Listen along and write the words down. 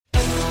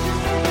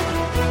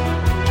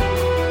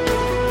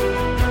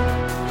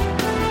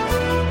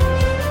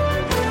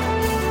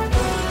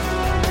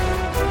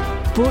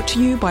Brought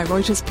to you by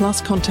Reuters Plus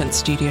Content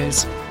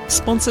Studios.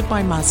 Sponsored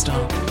by Mazda.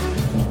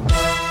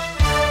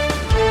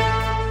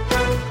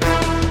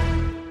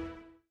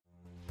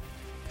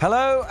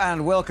 Hello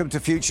and welcome to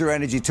Future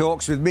Energy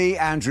Talks with me,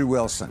 Andrew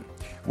Wilson.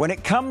 When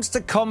it comes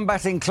to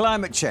combating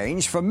climate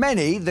change, for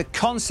many, the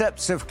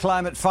concepts of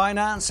climate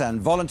finance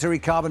and voluntary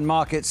carbon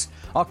markets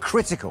are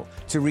critical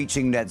to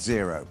reaching net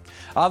zero.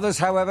 Others,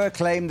 however,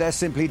 claim they're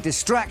simply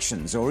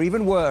distractions or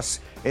even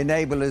worse,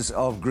 enablers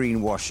of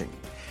greenwashing.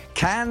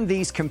 Can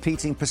these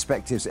competing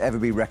perspectives ever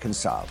be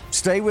reconciled?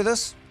 Stay with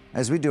us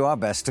as we do our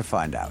best to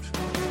find out.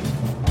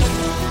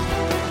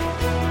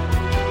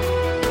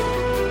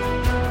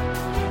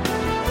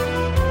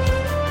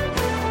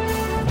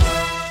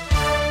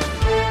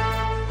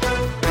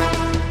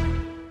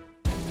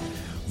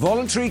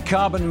 Voluntary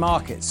carbon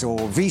markets, or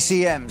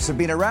VCMs, have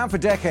been around for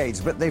decades,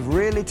 but they've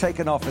really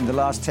taken off in the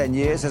last 10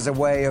 years as a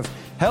way of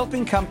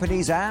helping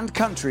companies and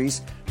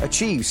countries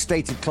achieve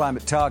stated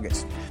climate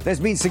targets. There's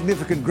been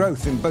significant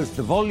growth in both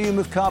the volume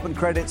of carbon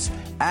credits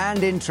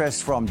and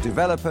interest from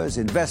developers,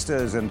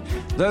 investors, and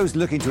those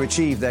looking to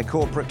achieve their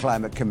corporate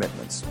climate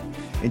commitments.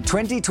 In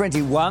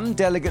 2021,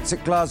 delegates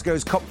at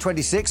Glasgow's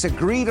COP26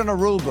 agreed on a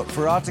rulebook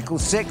for Article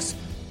 6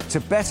 to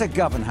better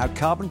govern how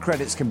carbon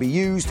credits can be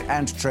used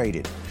and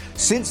traded.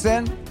 Since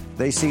then,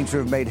 they seem to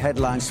have made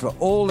headlines for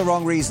all the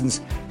wrong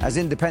reasons, as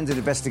independent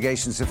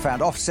investigations have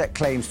found offset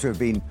claims to have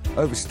been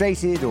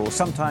overstated or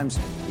sometimes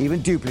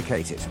even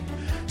duplicated.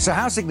 So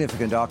how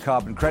significant are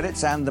carbon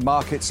credits and the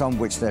markets on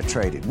which they're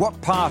traded? What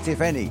part, if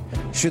any,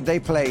 should they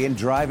play in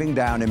driving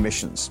down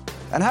emissions?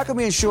 And how can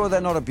we ensure they're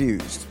not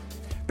abused?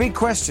 Big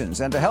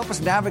questions, and to help us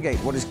navigate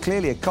what is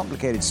clearly a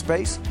complicated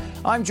space,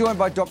 I'm joined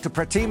by Dr.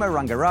 Pratima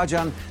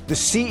Rangarajan, the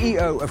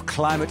CEO of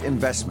Climate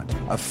Investment,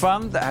 a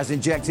fund that has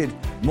injected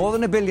more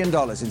than $1 billion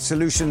in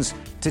solutions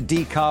to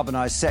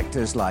decarbonise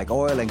sectors like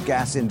oil and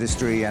gas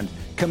industry and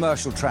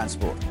commercial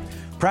transport.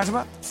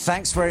 Pratima,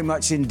 thanks very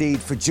much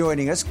indeed for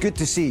joining us. Good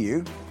to see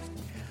you.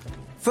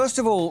 First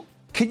of all,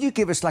 can you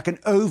give us like an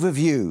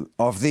overview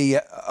of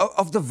the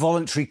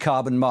voluntary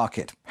carbon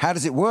market? How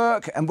does it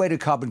work and where do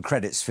carbon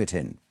credits fit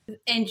in?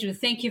 Andrew,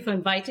 thank you for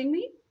inviting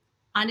me.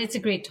 And it's a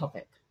great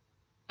topic.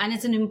 And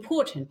it's an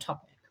important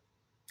topic.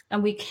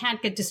 And we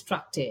can't get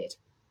distracted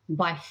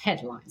by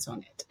headlines on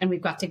it. And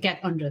we've got to get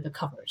under the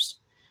covers.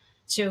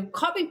 So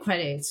carbon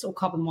credits or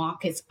carbon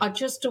markets are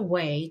just a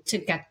way to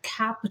get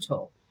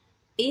capital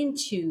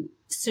into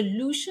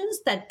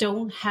solutions that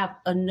don't have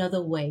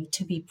another way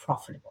to be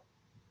profitable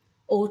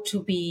or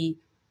to be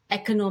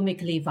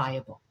economically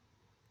viable.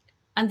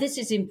 And this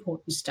is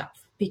important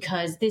stuff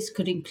because this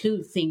could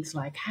include things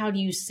like how do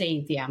you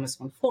save the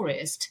Amazon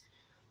forest,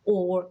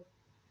 or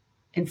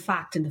in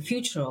fact, in the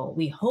future,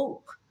 we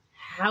hope,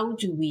 how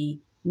do we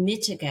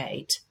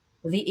mitigate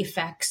the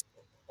effects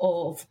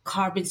of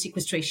carbon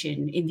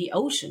sequestration in the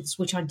oceans,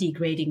 which are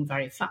degrading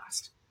very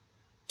fast?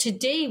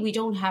 Today, we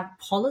don't have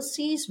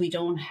policies, we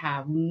don't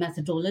have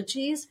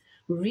methodologies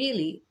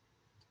really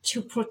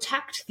to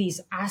protect these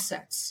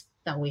assets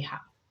that we have.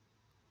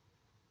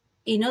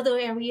 In other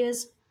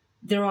areas,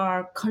 there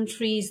are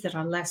countries that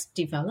are less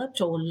developed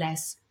or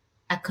less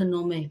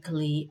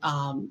economically,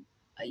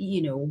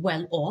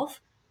 well off,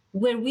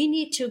 where we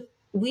need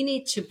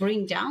to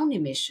bring down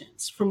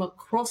emissions from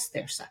across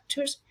their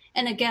sectors.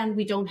 And again,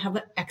 we don't have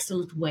an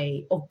excellent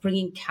way of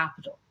bringing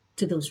capital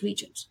to those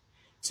regions.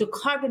 So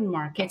carbon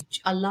markets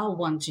allow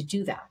one to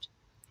do that.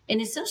 And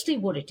essentially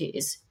what it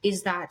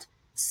is that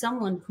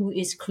someone who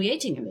is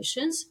creating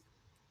emissions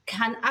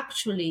can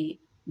actually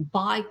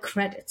buy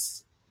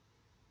credits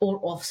or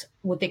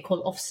what they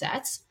call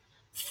offsets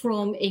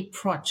from a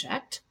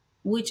project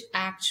which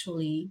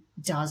actually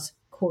does,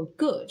 quote,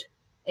 good.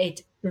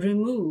 It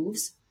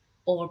removes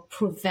or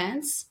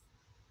prevents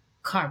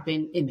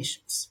carbon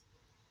emissions.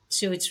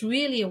 So it's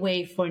really a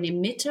way for an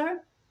emitter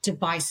to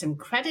buy some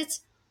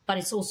credits, but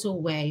it's also a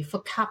way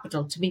for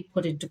capital to be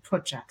put into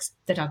projects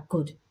that are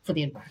good for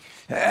the environment.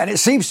 And it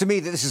seems to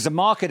me that this is a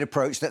market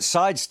approach that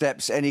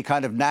sidesteps any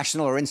kind of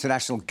national or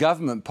international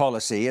government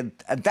policy, and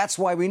that's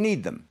why we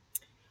need them.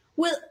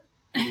 Well,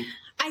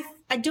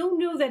 I don't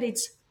know that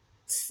it's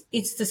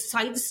the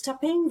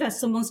sidestepping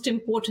that's the most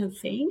important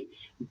thing,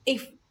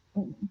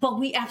 but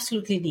we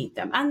absolutely need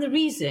them. And the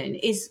reason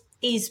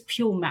is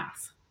pure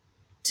math.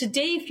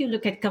 Today, if you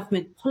look at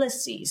government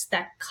policies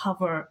that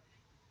cover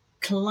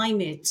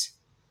climate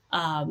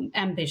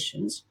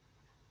ambitions,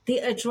 they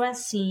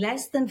address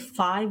less than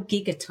 5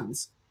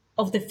 gigatons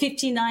of the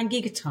 59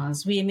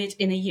 gigatons we emit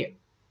in a year,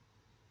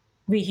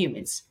 we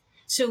humans.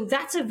 So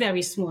that's a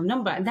very small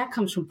number, and that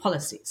comes from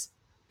policies.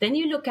 Then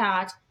you look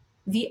at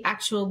the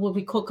actual, what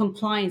we call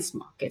compliance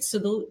markets.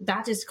 So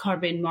that is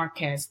carbon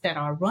markets that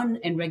are run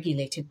and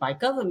regulated by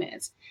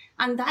governments.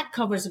 And that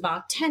covers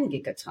about 10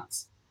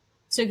 gigatons.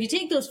 So if you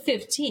take those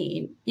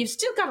 15, you've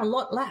still got a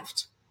lot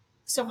left.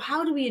 So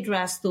how do we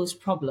address those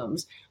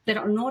problems that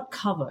are not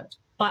covered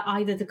by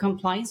either the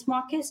compliance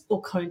markets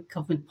or current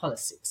government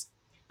policies?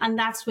 And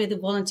that's where the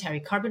voluntary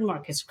carbon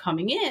markets are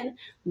coming in.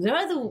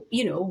 They're the,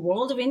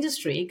 world of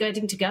industry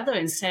getting together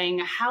and saying,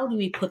 how do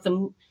we put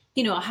them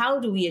how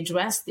do we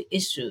address the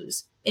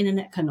issues in an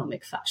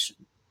economic fashion?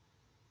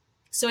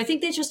 So I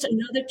think they're just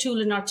another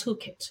tool in our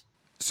toolkit.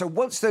 So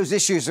once those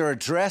issues are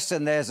addressed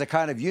and there's a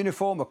kind of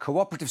uniform or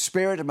cooperative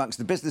spirit amongst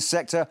the business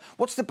sector,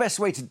 what's the best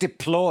way to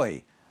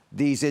deploy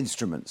these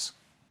instruments?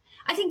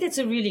 I think that's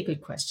a really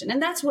good question.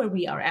 And that's where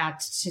we are at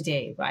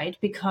today, right?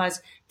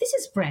 Because this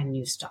is brand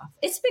new stuff.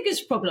 It's the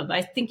biggest problem.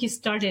 I think you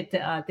started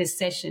this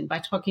session by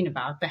talking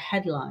about the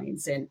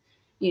headlines and,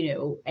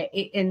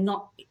 and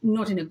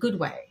not in a good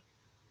way.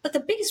 But the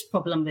biggest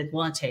problem with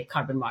voluntary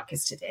carbon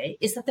markets today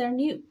is that they're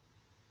new.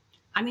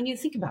 I mean, you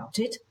think about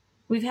it.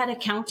 We've had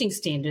accounting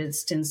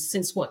standards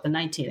since what, the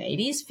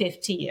 1980s,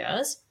 50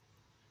 years.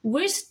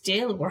 We're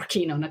still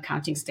working on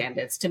accounting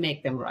standards to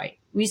make them right.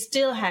 We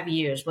still have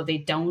years where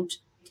they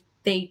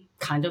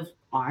kind of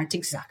aren't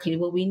exactly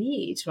what we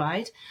need,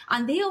 right?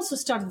 And they also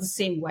started the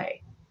same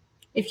way.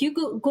 If you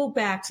go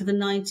back to the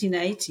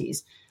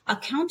 1980s,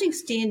 accounting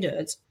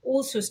standards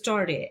also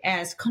started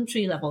as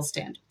country-level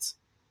standards.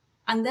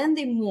 And then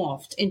they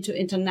morphed into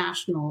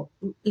internationally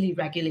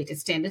regulated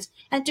standards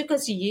and took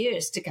us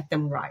years to get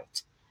them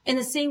right. In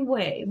the same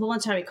way,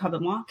 voluntary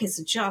carbon markets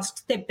are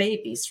just their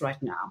babies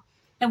right now.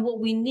 And what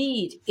we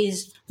need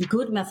is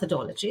good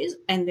methodologies,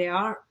 and there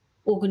are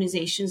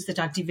organizations that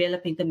are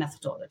developing the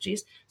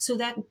methodologies so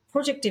that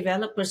project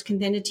developers can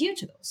then adhere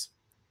to those.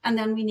 And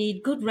then we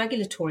need good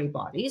regulatory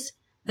bodies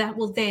that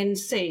will then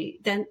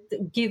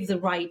give the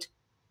right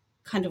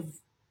kind of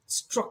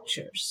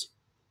structures,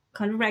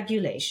 kind of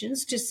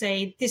regulations to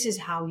say, this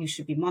is how you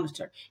should be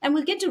monitored. And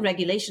we'll get to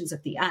regulations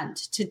at the end.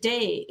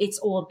 Today, it's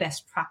all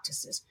best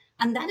practices.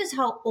 And that is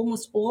how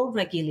almost all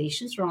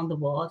regulations around the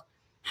world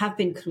have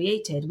been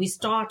created. We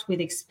start with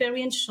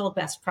experiential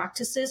best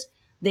practices,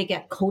 they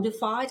get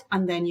codified,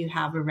 and then you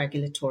have the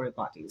regulatory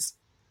bodies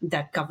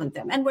that govern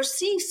them. And we're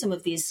seeing some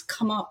of these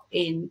come up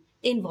in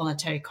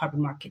voluntary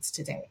carbon markets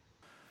today.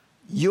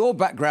 Your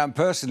background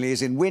personally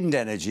is in wind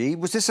energy.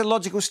 Was this a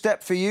logical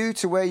step for you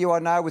to where you are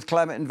now with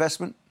climate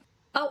investment?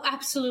 Oh,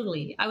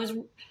 absolutely. I was,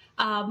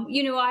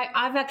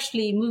 I've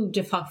actually moved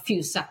a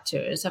few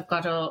sectors. I've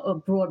got a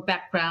broad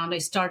background. I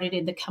started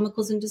in the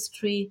chemicals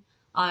industry.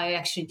 I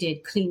actually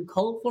did clean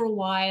coal for a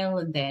while,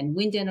 and then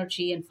wind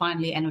energy, and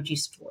finally energy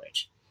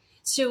storage.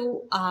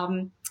 So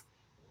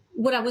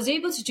what I was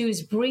able to do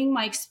is bring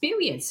my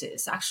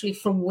experiences actually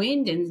from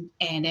wind and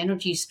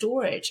energy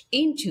storage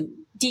into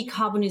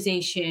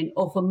decarbonization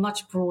of a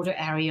much broader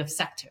area of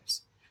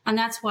sectors. And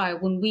that's why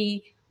when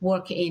we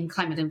work in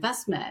climate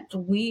investment,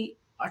 we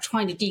are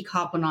trying to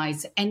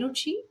decarbonize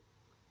energy,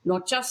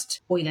 not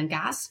just oil and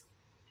gas.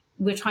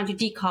 We're trying to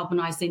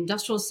decarbonize the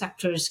industrial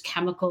sectors,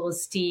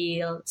 chemicals,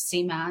 steel,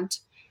 cement,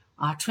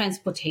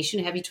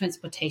 transportation, heavy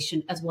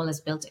transportation, as well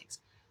as buildings.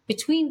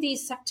 Between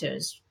these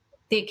sectors,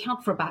 they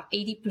account for about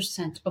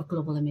 80% of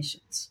global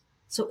emissions.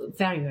 So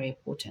very, very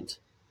important.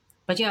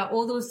 But yeah,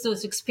 all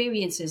those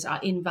experiences are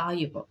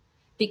invaluable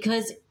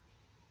because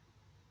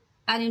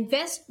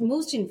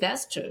most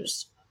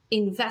investors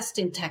invest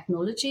in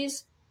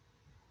technologies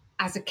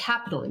as a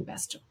capital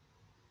investor.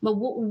 But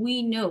what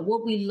we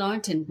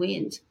learned in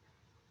wind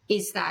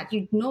is that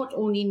you not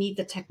only need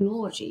the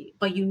technology,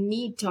 but you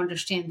need to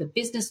understand the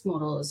business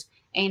models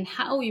and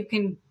how you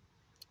can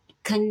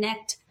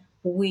connect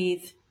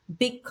with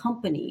big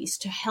companies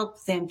to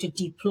help them to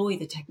deploy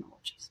the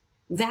technologies.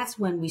 That's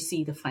when we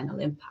see the final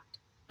impact.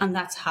 And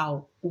that's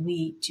how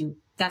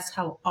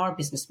our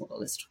business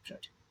model is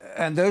structured.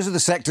 And those are the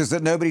sectors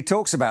that nobody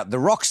talks about. The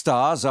rock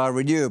stars are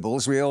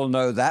renewables. We all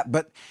know that.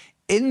 But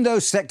in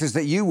those sectors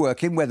that you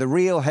work in, where the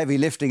real heavy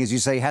lifting, as you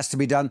say, has to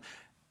be done,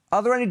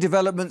 are there any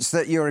developments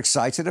that you're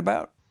excited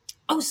about?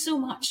 Oh, so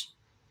much.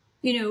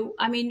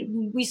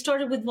 We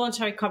started with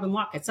voluntary carbon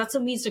markets. That's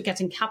a means of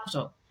getting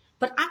capital.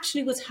 But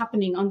actually what's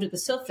happening under the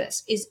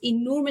surface is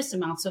enormous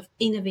amounts of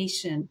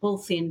innovation,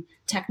 both in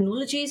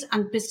technologies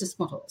and business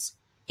models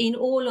in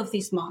all of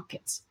these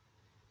markets.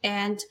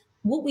 And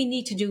what we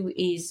need to do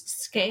is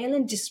scale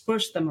and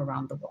disperse them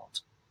around the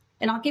world.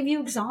 And I'll give you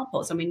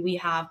examples. We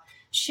have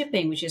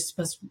shipping, which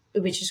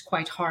is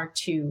quite hard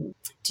to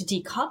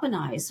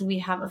decarbonize. We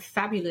have a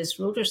fabulous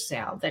rotor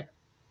cell that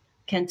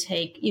can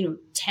take,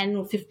 10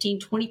 or 15,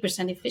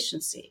 20%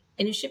 efficiency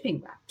in a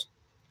shipping route.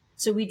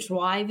 So we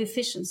drive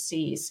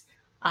efficiencies.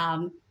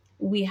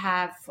 We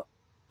have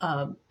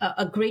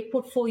a great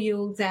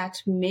portfolio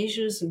that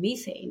measures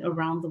methane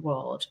around the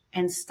world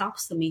and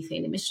stops the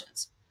methane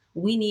emissions.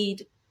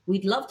 We'd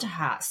love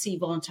to see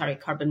voluntary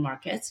carbon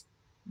markets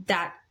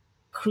that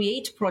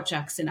create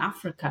projects in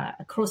Africa,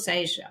 across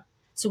Asia,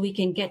 so we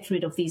can get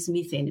rid of these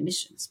methane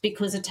emissions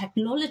because the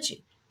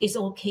technology is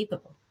all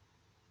capable.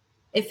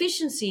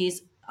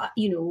 Efficiencies,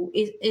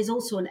 is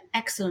also an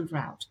excellent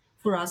route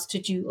for us to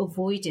do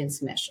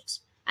avoidance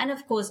measures. And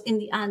of course, in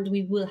the end,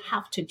 we will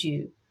have to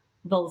do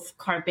both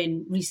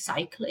carbon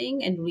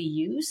recycling and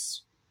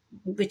reuse,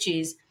 which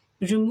is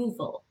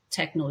removal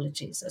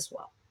technologies as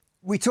well.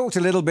 We talked a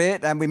little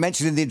bit, and we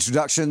mentioned in the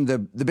introduction, the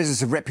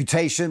business of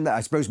reputation,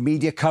 I suppose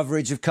media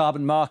coverage of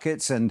carbon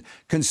markets and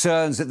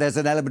concerns that there's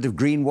an element of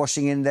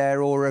greenwashing in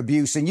there or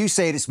abuse. And you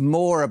say it's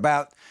more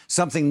about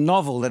something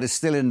novel that is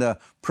still in the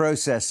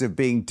process of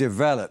being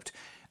developed.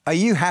 Are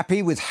you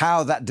happy with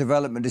how that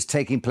development is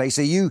taking place?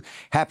 Are you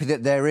happy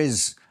that there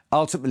is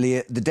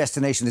ultimately the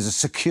destination is a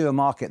secure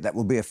market that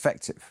will be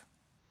effective?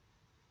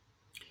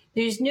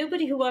 There is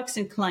nobody who works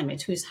in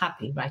climate who is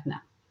happy right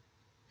now.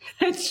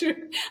 That's true.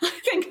 I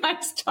think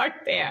I'd start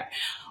there.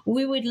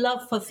 We would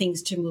love for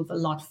things to move a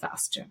lot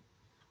faster.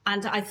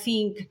 And I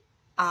think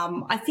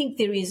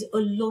there is a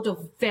lot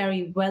of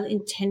very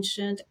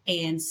well-intentioned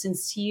and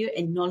sincere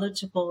and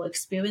knowledgeable,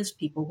 experienced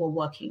people who are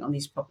working on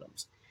these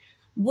problems.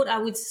 What I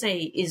would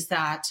say is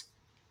that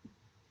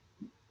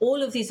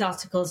all of these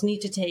articles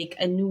need to take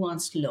a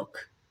nuanced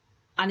look.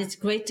 And it's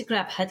great to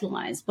grab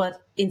headlines,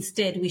 but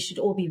instead we should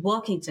all be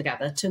working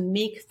together to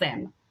make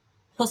them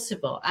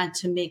possible and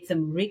to make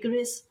them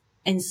rigorous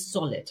and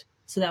solid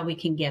so that we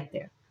can get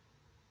there.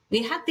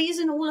 We had these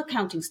in all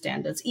accounting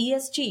standards.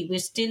 ESG, we're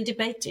still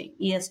debating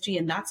ESG,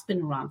 and that's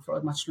been around for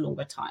a much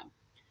longer time.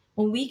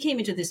 When I came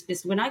into this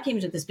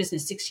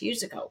business 6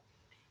 years ago,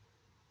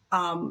 we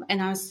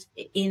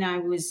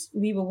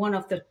were one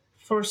of the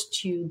first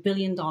 $2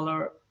 billion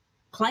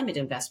climate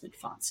investment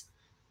funds.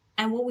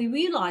 And what we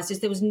realized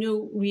is there was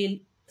no real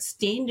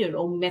standard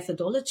or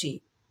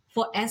methodology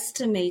for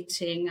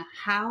estimating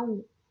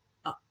how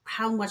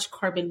much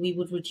carbon we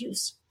would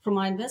reduce from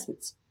our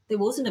investments. There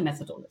wasn't a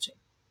methodology.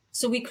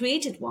 So we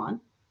created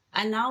one,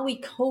 and now we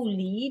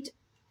co-lead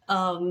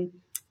a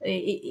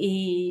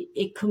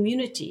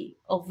community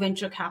of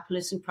venture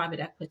capitalists and private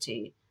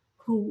equity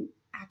who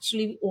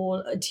actually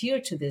all adhere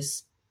to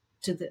this,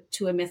 to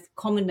a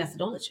common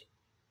methodology.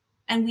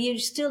 And we are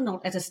still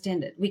not at a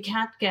standard. We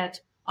can't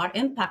get our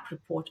impact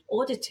report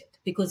audited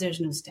because there's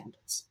no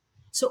standards.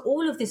 So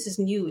all of this is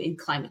new in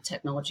climate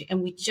technology,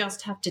 and we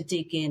just have to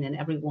dig in, and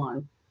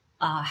everyone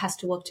has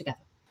to work together.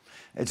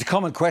 It's a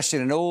common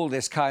question in all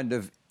this kind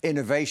of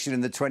innovation in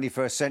the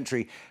 21st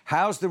century.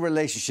 How's the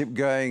relationship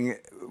going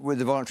with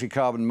the voluntary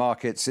carbon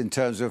markets in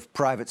terms of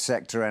private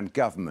sector and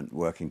government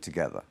working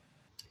together?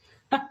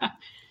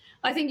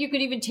 I think you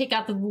could even take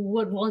out the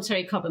word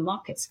voluntary carbon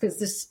markets, because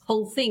this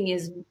whole thing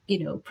is,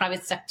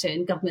 private sector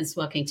and governments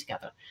working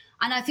together.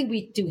 And I think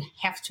we do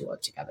have to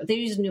work together. There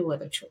is no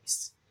other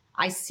choice.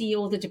 I see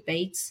all the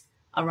debates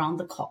around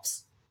the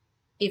COPs.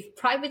 If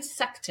private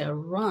sector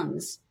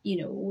runs,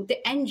 the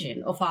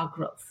engine of our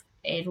growth,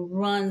 it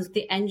runs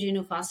the engine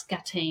of us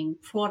getting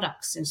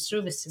products and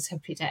services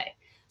every day.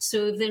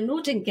 So if they're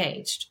not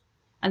engaged,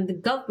 and the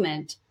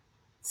government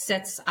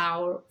sets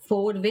our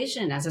forward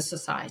vision as a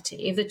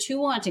society, if the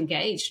two aren't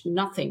engaged,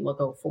 nothing will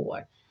go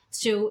forward.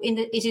 So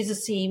it is the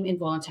same in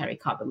voluntary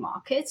carbon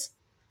markets,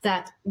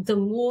 that the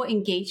more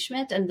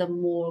engagement and the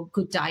more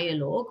good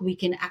dialogue, we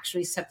can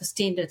actually set the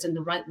standards in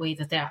the right way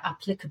that they're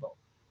applicable.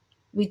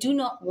 We do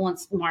not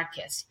want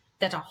markets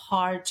that are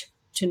hard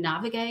to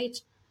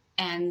navigate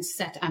and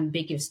set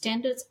ambiguous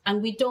standards,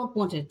 and we don't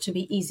want it to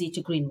be easy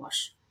to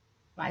greenwash,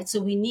 right? So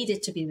we need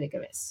it to be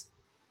rigorous.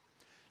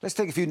 Let's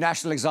take a few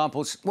national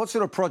examples. What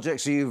sort of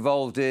projects are you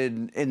involved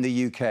in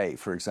the UK,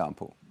 for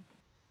example?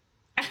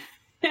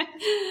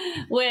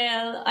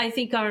 Well, I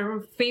think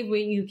our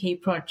favorite UK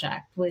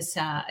project is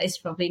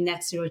probably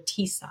Net Zero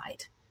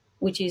Teesside,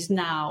 which is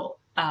now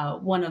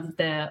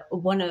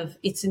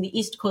it's in the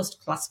East Coast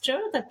cluster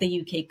that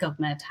the UK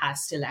government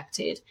has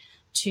selected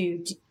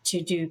to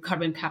do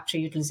carbon capture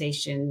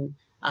utilization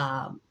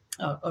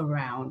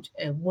around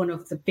one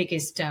of the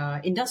biggest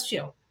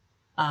industrial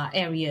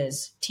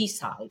areas,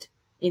 Teesside,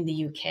 in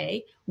the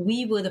UK.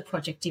 We were the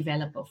project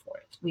developer for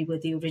it. We were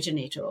the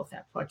originator of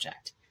that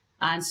project.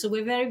 And so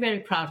we're very, very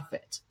proud of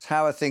it.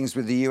 How are things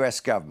with the US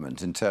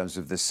government in terms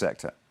of this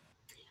sector?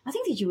 I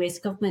think the US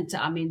government,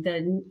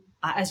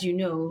 as you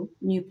know,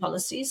 new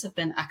policies have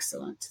been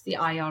excellent. The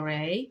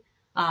IRA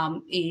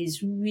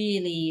is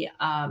really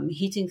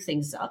heating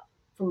things up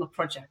from a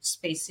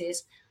project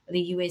basis.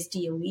 The US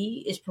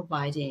DOE is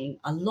providing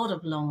a lot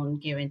of loan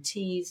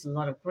guarantees, a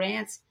lot of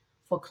grants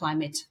for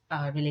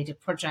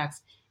climate-related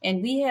projects.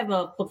 And we have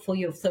a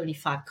portfolio of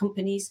 35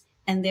 companies,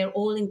 and they're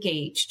all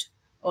engaged,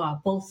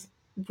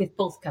 with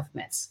both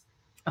governments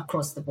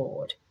across the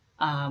board.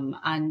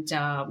 And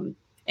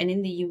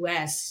in the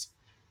US,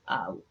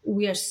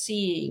 we are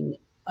seeing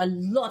a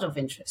lot of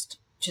interest,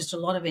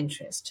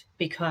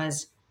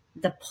 because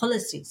the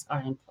policies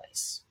are in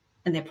place,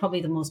 and they're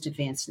probably the most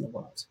advanced in the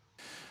world.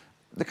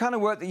 The kind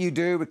of work that you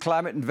do with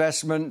climate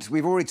investment,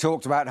 we've already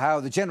talked about how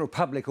the general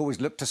public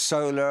always look to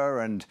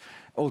solar and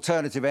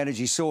alternative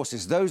energy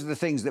sources. Those are the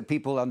things that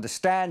people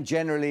understand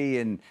generally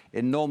in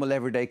normal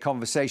everyday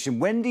conversation.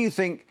 When do you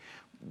think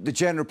the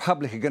general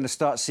public are going to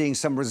start seeing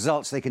some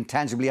results they can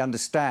tangibly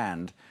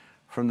understand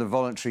from the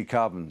voluntary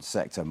carbon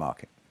sector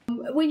market?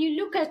 When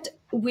you look at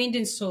wind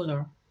and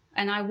solar,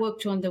 and I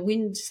worked on the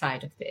wind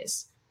side of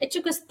this, it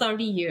took us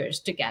 30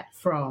 years to get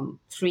from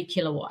 3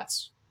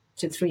 kilowatts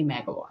to 3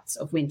 megawatts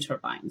of wind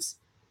turbines.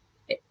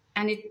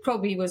 And it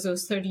probably was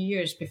those 30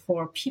 years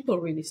before people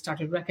really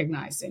started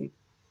recognizing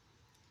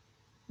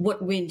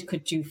what wind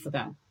could do for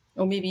them.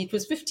 Or maybe it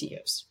was 50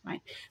 years,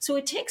 right? So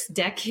it takes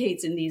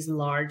decades in these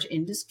large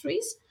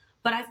industries.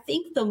 But I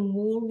think the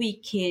more we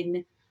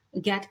can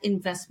get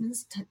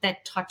investments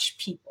that touch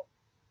people,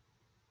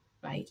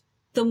 right?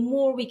 The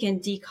more we can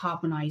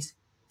decarbonize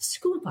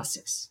school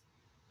buses,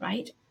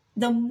 right?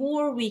 The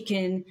more we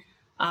can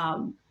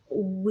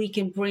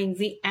bring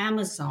the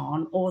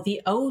Amazon or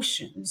the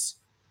oceans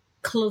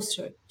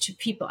closer to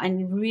people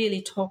and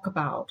really talk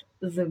about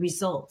the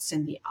results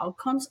and the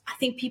outcomes. I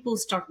think people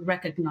start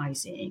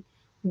recognizing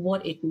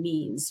what it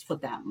means for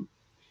them.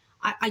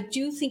 I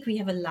do think we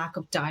have a lack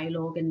of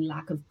dialogue and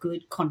lack of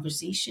good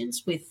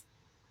conversations with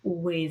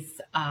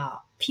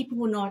people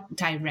who are not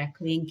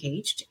directly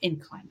engaged in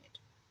climate,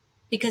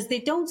 because they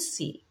don't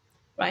see,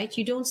 right?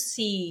 You don't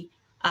see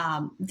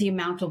the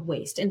amount of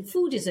waste. And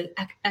food is an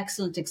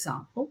excellent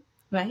example,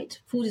 right?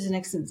 Food is an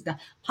excellent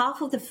example.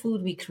 Half of the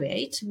food we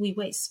create, we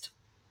waste.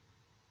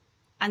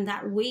 And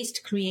that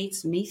waste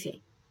creates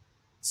methane.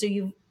 So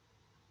you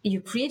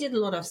created a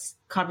lot of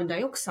carbon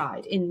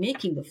dioxide in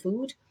making the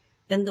food,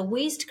 then the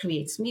waste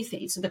creates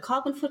methane. So the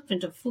carbon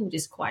footprint of food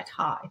is quite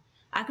high.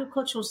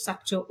 Agricultural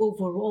sector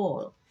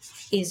overall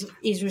is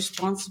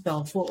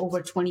responsible for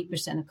over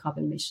 20% of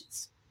carbon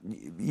emissions.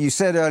 You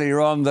said earlier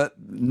on that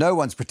no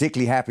one's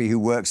particularly happy who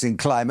works in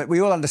climate. We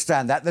all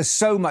understand that. There's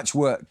so much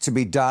work to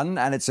be done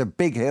and it's a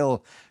big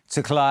hill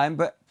to climb.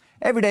 But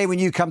every day when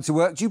you come to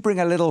work, do you bring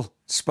a little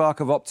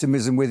spark of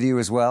optimism with you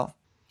as well?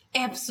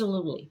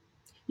 Absolutely.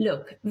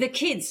 Look, the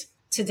kids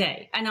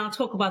today, and I'll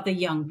talk about the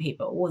young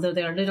people, whether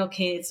they're little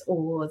kids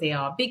or they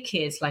are big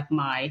kids like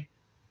my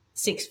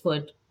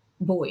 6-foot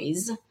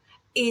boys,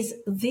 is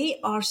they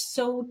are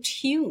so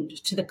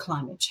tuned to the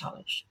climate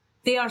challenge.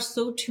 They are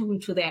so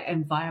tuned to their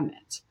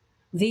environment.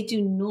 They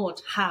do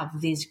not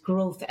have this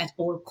growth at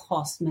all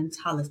cost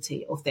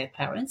mentality of their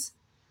parents.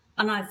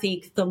 And I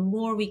think the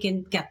more we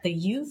can get the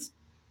youth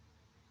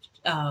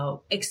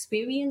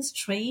experienced,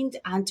 trained,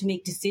 and to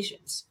make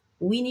decisions,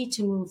 we need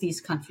to move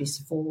these countries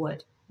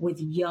forward with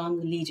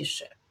young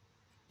leadership,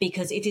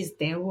 because it is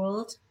their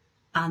world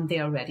and they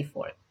are ready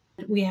for it.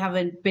 We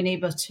haven't been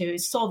able to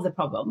solve the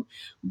problem,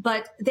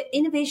 but the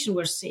innovation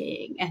we're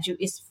seeing, Andrew,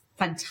 is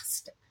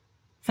fantastic,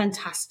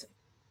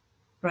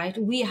 right?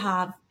 We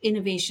have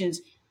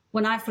innovations.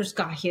 When I first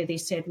got here, they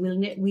said,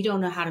 we don't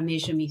know how to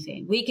measure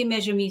methane. We can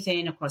measure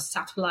methane across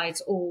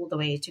satellites all the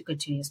way to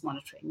continuous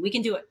monitoring. We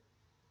can do it.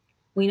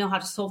 We know how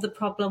to solve the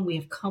problem. We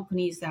have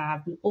companies that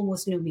have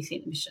almost no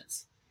methane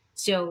emissions.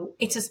 So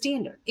it's a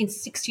standard. In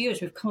 6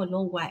 years, we've come a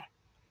long way.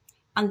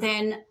 And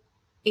then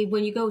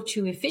when you go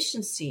to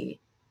efficiency,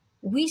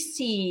 we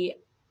see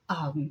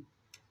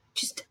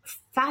just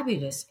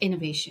fabulous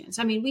innovations.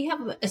 I mean, we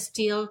have a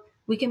steel,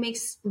 we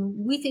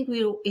think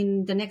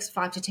in the next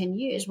 5 to 10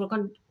 years,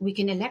 we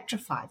can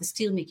electrify the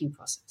steel making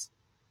process.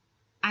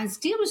 And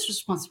steel is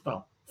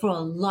responsible for a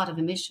lot of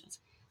emissions.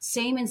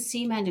 Same in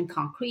cement and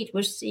concrete.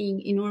 We're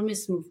seeing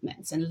enormous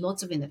movements and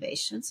lots of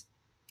innovations.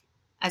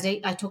 As I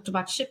talked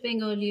about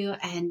shipping earlier,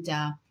 and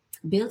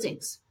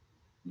buildings.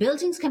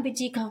 Buildings can be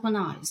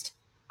decarbonized.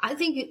 I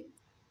think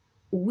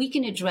we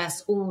can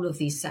address all of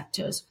these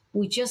sectors.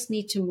 We just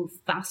need to move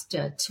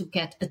faster to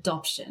get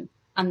adoption.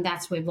 And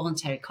that's where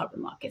voluntary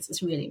carbon markets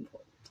is really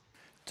important.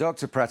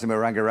 Dr. Pratima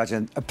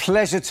Rangarajan, a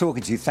pleasure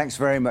talking to you. Thanks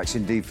very much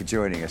indeed for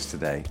joining us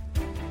today.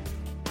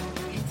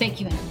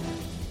 Thank you, Andrew.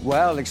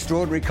 Well,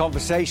 extraordinary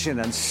conversation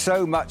and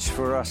so much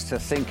for us to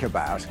think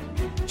about.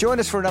 Join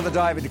us for another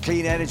dive into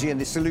clean energy and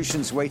the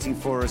solutions waiting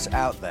for us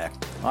out there.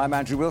 I'm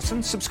Andrew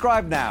Wilson.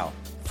 Subscribe now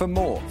for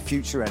more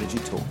Future Energy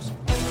Talks.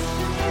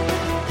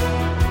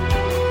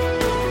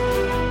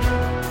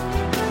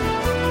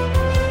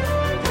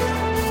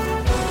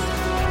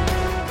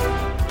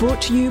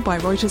 Brought to you by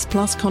Reuters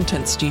Plus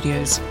Content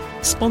Studios.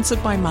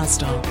 Sponsored by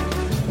Mazda.